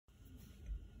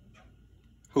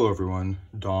Hello everyone,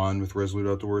 Don with Resolute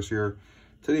Outdoors here.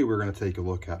 Today we're going to take a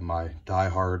look at my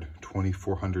DieHard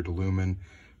 2400 lumen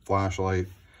flashlight.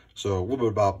 So a little bit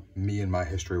about me and my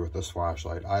history with this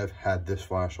flashlight. I've had this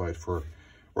flashlight for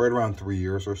right around 3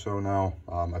 years or so now.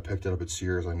 I picked it up at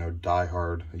Sears. I know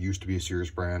DieHard, it used to be a Sears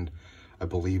brand. I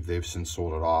believe they've since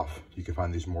sold it off. You can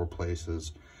find these more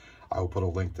places. I will put a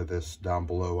link to this down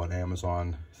below on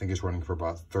Amazon. I think it's running for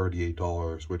about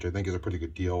 $38, which I think is a pretty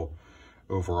good deal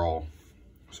overall.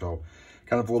 So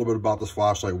kind of a little bit about this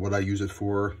flashlight, what I use it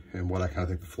for, and what I kind of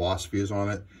think the philosophy is on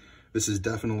it. This is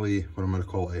definitely what I'm going to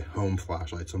call a home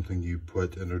flashlight, something you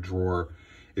put in a drawer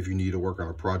if you need to work on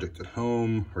a project at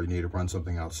home or you need to run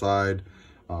something outside.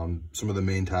 Some of the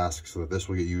main tasks that this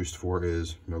will get used for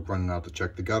is, running out to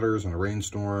check the gutters in a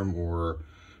rainstorm, or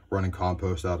running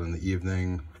compost out in the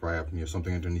evening. If I have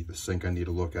something underneath the sink I need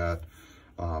to look at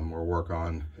or work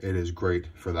on, it is great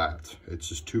for that. It's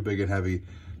just too big and heavy.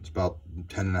 It's about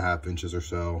 10.5 inches or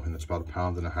so, and it's about 1.5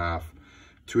 pounds.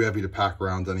 Too heavy to pack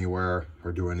around anywhere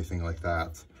or do anything like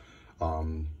that.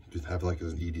 Just have like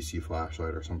as an EDC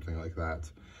flashlight or something like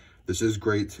that. This is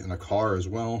great in a car as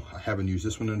well. I haven't used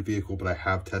this one in a vehicle, but I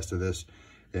have tested this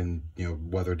in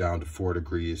weather down to 4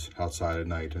 degrees outside at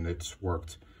night, and it's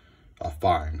worked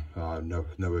fine.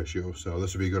 No issue. So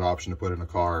this would be a good option to put in a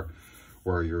car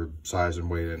where your size and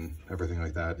weight and everything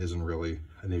like that isn't really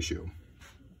an issue.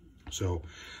 So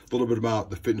a little bit about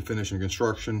the fit and finish and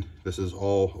construction. This is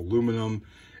all aluminum.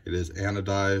 It is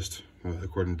anodized,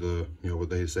 according to what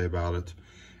they say about it.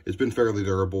 It's been fairly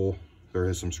durable. There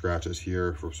is some scratches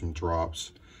here for some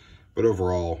drops, but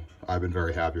overall, I've been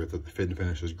very happy with it. The fit and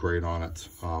finish is great on it.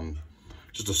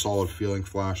 Just a solid feeling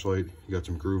flashlight. You got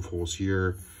some groove holes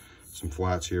here, some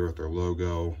flats here with their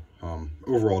logo.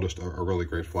 Overall, just a really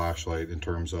great flashlight in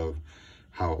terms of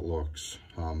how it looks.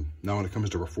 Now, when it comes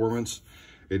to performance,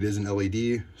 it is an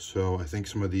LED, so I think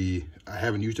I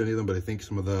haven't used any of them, but I think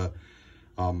some of the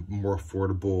more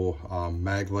affordable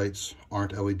mag lights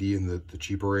aren't LED in the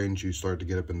cheaper range. You start to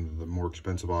get up into the more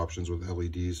expensive options with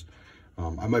LEDs.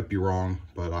 I might be wrong,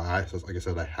 but like I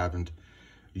said, I haven't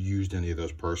used any of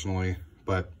those personally,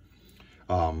 but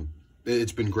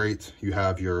it's been great. You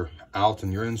have your out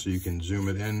and your in, so you can zoom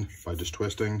it in by just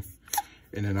twisting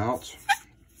in and out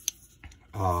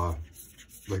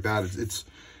like that. It's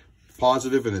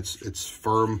positive and it's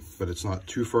firm, but it's not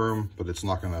too firm, but it's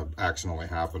not going to accidentally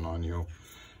happen on you.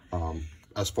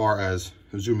 As far as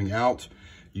zooming out,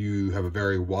 you have a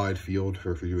very wide field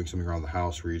for if you're doing something around the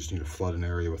house where you just need to flood an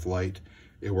area with light.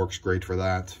 It works great for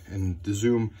that. And the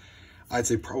zoom, I'd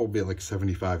say probably at like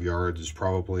 75 yards is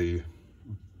probably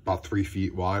about 3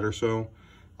 feet wide or so.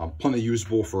 Plenty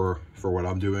usable for what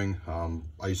I'm doing.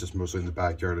 I use this mostly in the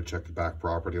backyard to check the back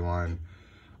property line.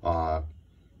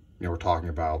 We're talking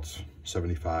about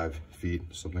 75 feet,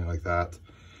 something like that.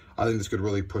 I think this could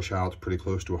really push out pretty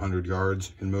close to 100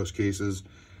 yards in most cases,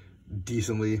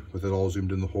 decently, with it all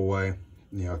zoomed in the whole way.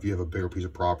 If you have a bigger piece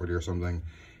of property or something,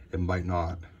 it might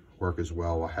not work as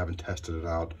well. I haven't tested it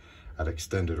out at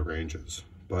extended ranges,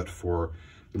 but for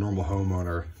the normal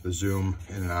homeowner, the zoom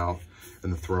in and out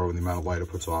and the throw and the amount of light it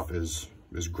puts off is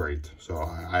great. So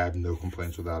I have no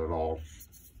complaints with that at all.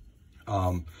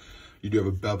 You do have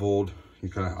a beveled,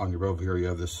 on your bevel here, you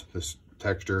have this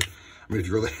texture. I mean, if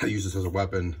you really use this as a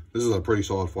weapon, this is a pretty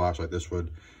solid flashlight. This would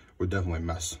definitely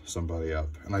mess somebody up.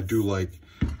 And I do like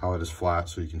how it is flat,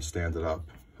 so you can stand it up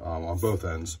on both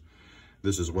ends.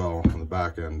 This as well on the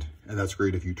back end, and that's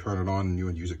great if you turn it on and you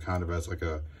would use it kind of as like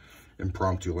a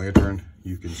impromptu lantern.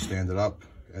 You can stand it up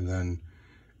and then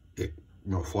it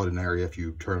flood an area if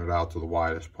you turn it out to the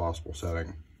widest possible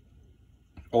setting.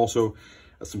 Also,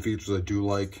 some features I do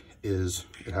like is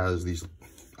it has these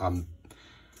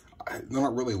they're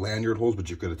not really lanyard holes, but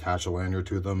you could attach a lanyard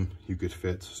to them. You could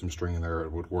fit some string in there.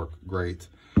 It would work great.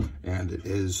 And it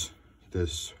is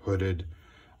this hooded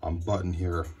button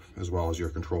here, as well as your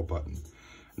control button.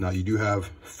 Now, you do have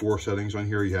 4 settings on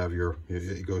here. You have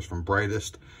it goes from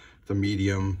brightest to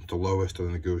medium to lowest, and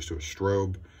then it goes to a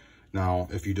strobe. Now,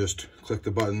 if you just click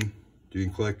the button, you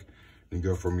can click and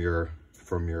go from your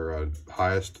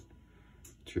highest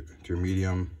to your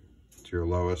medium to your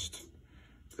lowest,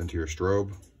 then to your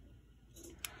strobe.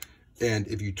 And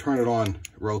if you turn it on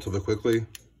relatively quickly,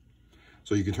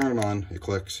 so you can turn it on, it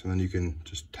clicks, and then you can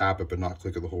just tap it but not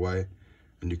click it the whole way,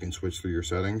 and you can switch through your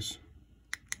settings.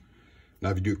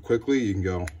 Now, if you do it quickly, you can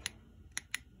go,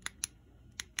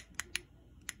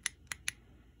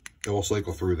 it will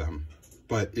cycle through them.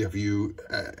 But if you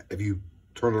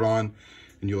turn it on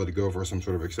and you let it go for some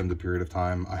sort of extended period of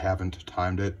time, I haven't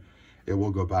timed it, it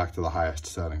will go back to the highest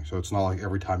setting. So it's not like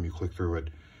every time you click through it,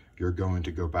 you're going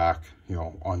to go back, you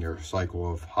know, on your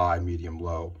cycle of high, medium,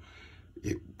 low.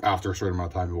 After a certain amount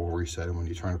of time, it will reset, and when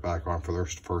you turn it back on for the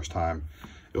first time,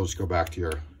 it'll just go back to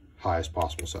your highest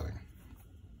possible setting.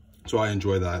 So I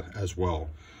enjoy that as well.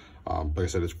 Like I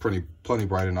said, it's plenty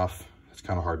bright enough. It's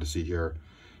kind of hard to see here,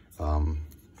 you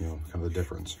know, kind of the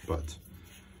difference, but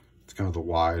it's kind of the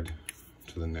wide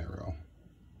to the narrow.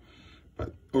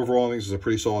 But overall, I think this is a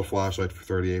pretty solid flashlight for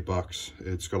 38 bucks.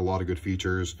 It's got a lot of good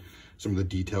features. Some of the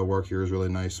detail work here is really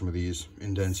nice. Some of these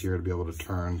indents here to be able to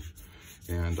turn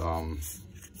and,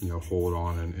 you know, hold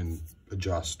on and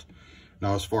adjust.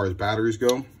 Now, as far as batteries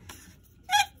go,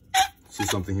 see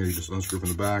something here, you just unscrew from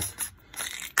the back.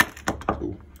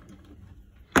 Ooh.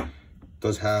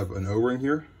 Does have an O-ring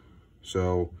here.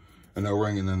 So an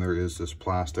O-ring, and then there is this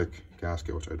plastic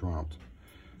gasket, which I dropped,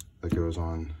 that goes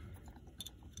on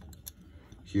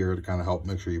here to kind of help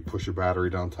make sure you push your battery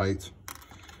down tight.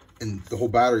 And the whole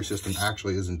battery system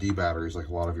actually isn't D batteries like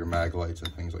a lot of your mag lights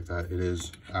and things like that. It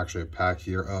is actually a pack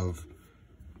here of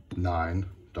 9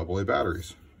 AA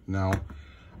batteries. Now,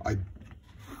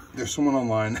 there's someone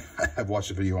online, I've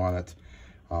watched a video on it,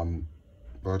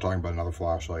 they're talking about another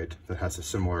flashlight that has a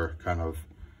similar kind of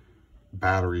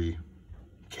battery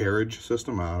carriage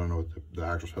system. I don't know what the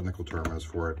actual technical term is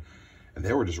for it. And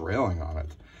they were just railing on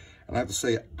it. And I have to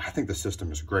say, I think the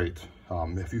system is great.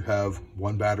 If you have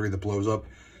one battery that blows up,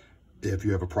 if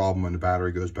you have a problem and the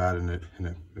battery goes bad and it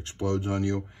explodes on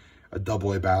you, a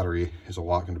AA battery is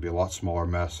going to be a lot smaller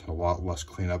mess and a lot less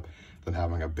cleanup than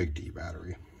having a big D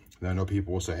battery. And I know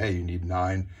people will say, hey, you need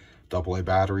 9 AA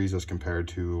batteries as compared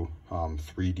to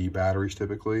 3 D batteries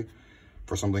typically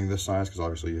for something this size, because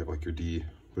obviously you have like your D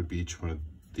would be each one of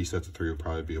these sets of 3 would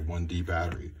probably be a 1 D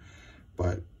battery.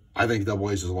 But I think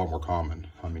AA's is a lot more common.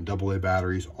 I mean, AA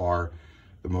batteries are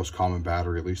the most common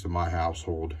battery, at least in my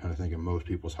household, and I think in most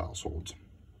people's households.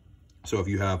 So if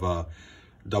you have a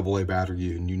AA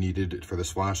battery and you needed it for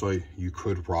this flashlight, you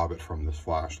could rob it from this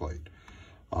flashlight,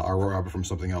 or rob it from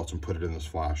something else and put it in this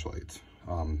flashlight.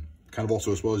 Kind of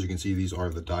also, as well, as you can see, these are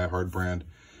the DieHard brand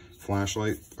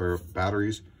flashlight or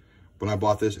batteries. When I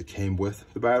bought this, it came with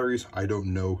the batteries. I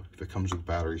don't know if it comes with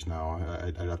batteries now.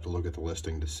 I'd have to look at the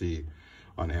listing to see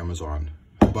on Amazon,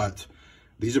 but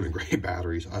these have been great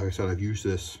batteries. Like I said, I've used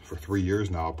this for 3 years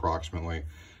now, approximately.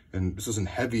 And this isn't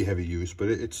heavy use, but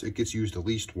it gets used at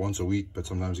least once a week, but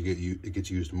sometimes it gets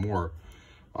used more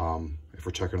if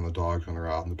we're checking on the dogs when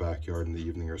they're out in the backyard in the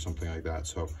evening or something like that.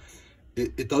 So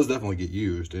it does definitely get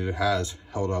used, and it has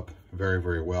held up very,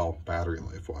 very well battery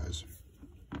life-wise.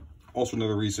 Also,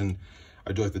 another reason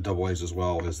I do like the AA's as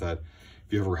well is that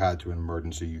if you ever had to in an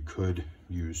emergency, you could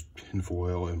use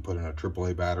tinfoil and put in a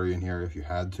AAA battery in here if you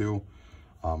had to.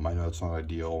 I know it's not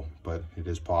ideal, but it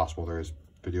is possible. There's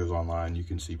videos online. You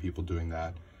can see people doing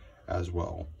that as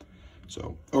well.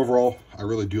 So overall, I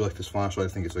really do like this flashlight. I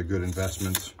think it's a good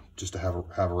investment just to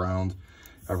have around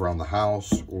the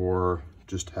house or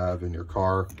just have in your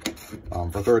car.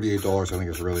 For $38, I think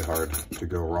it's really hard to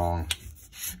go wrong.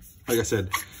 Like I said,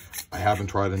 I haven't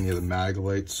tried any of the mag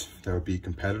lights that would be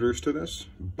competitors to this,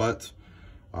 but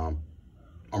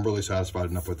I'm really satisfied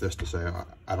enough with this to say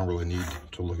I don't really need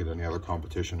to look at any other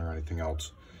competition or anything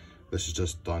else. This has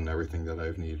just done everything that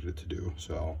I've needed it to do.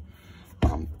 So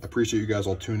I appreciate you guys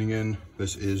all tuning in.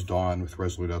 This is Don with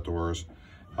Resolute Outdoors.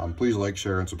 Please like,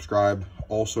 share, and subscribe.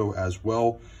 Also, as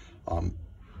well,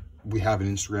 we have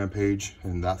an Instagram page,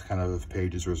 and that kind of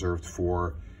page is reserved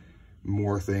for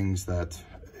more things that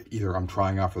either I'm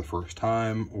trying out for the first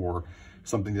time or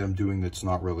something that I'm doing that's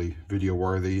not really video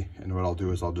worthy. And what I'll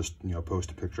do is I'll just, you know, post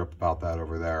a picture up about that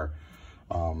over there.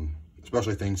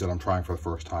 Especially things that I'm trying for the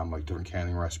first time, like different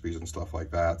canning recipes and stuff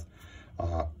like that.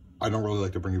 I don't really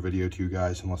like to bring a video to you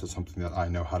guys unless it's something that I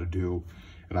know how to do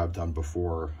and I've done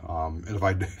before. And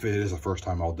if it is the first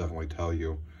time, I'll definitely tell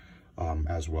you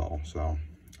as well. So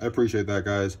I appreciate that,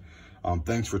 guys.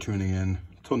 Thanks for tuning in.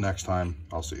 Till next time,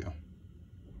 I'll see you.